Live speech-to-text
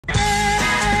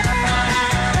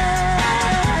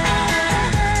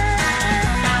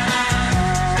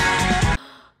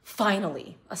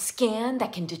Finally, a scan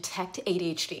that can detect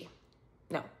ADHD.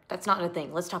 No, that's not a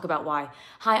thing. Let's talk about why.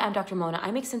 Hi, I'm Dr. Mona. I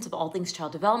make sense of all things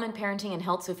child development, parenting, and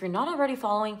health, so if you're not already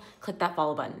following, click that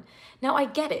follow button. Now, I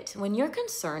get it. When you're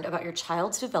concerned about your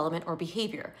child's development or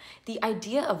behavior, the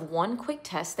idea of one quick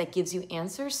test that gives you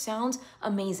answers sounds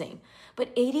amazing.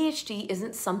 But ADHD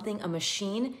isn't something a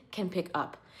machine can pick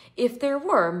up. If there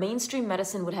were, mainstream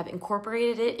medicine would have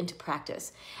incorporated it into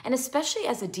practice. And especially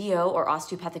as a DO or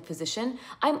osteopathic physician,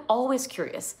 I'm always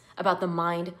curious about the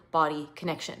mind-body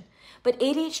connection. But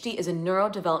ADHD is a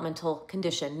neurodevelopmental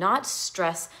condition, not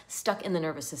stress stuck in the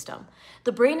nervous system.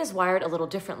 The brain is wired a little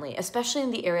differently, especially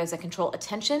in the areas that control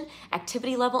attention,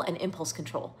 activity level, and impulse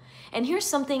control. And here's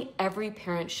something every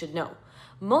parent should know.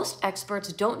 Most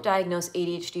experts don't diagnose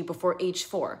ADHD before age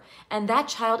 4, and that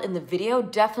child in the video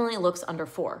definitely looks under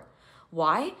 4.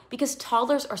 Why? Because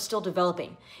toddlers are still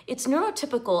developing. It's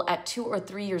neurotypical at 2 or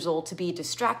 3 years old to be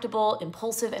distractible,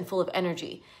 impulsive, and full of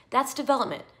energy. That's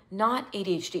development, not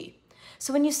ADHD.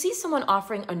 So when you see someone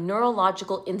offering a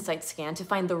neurological insight scan to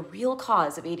find the real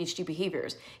cause of ADHD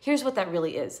behaviors, here's what that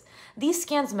really is. These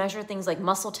scans measure things like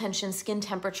muscle tension, skin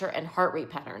temperature, and heart rate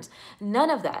patterns.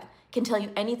 None of that can tell you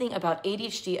anything about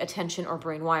ADHD, attention, or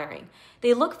brain wiring.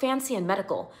 They look fancy and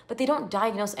medical, but they don't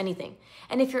diagnose anything.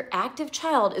 And if your active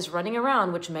child is running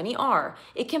around, which many are,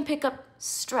 it can pick up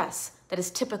stress that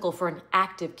is typical for an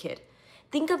active kid.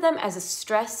 Think of them as a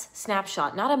stress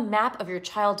snapshot, not a map of your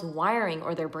child's wiring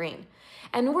or their brain.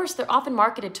 And worse, they're often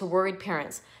marketed to worried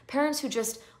parents, parents who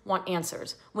just want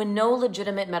answers, when no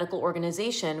legitimate medical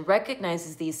organization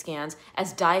recognizes these scans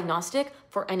as diagnostic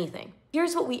for anything.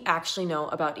 Here's what we actually know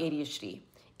about ADHD.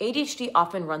 ADHD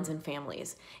often runs in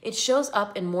families. It shows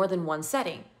up in more than one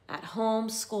setting, at home,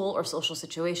 school, or social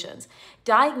situations.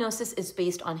 Diagnosis is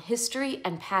based on history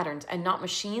and patterns and not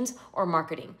machines or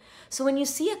marketing. So when you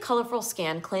see a colorful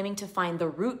scan claiming to find the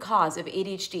root cause of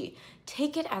ADHD,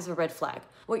 take it as a red flag.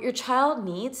 What your child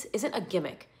needs isn't a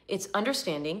gimmick. It's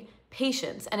understanding,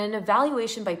 patience, and an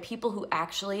evaluation by people who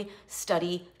actually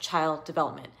study child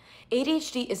development.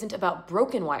 ADHD isn't about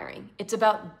broken wiring. It's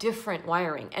about different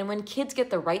wiring. And when kids get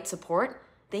the right support,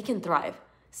 they can thrive.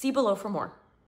 See below for more.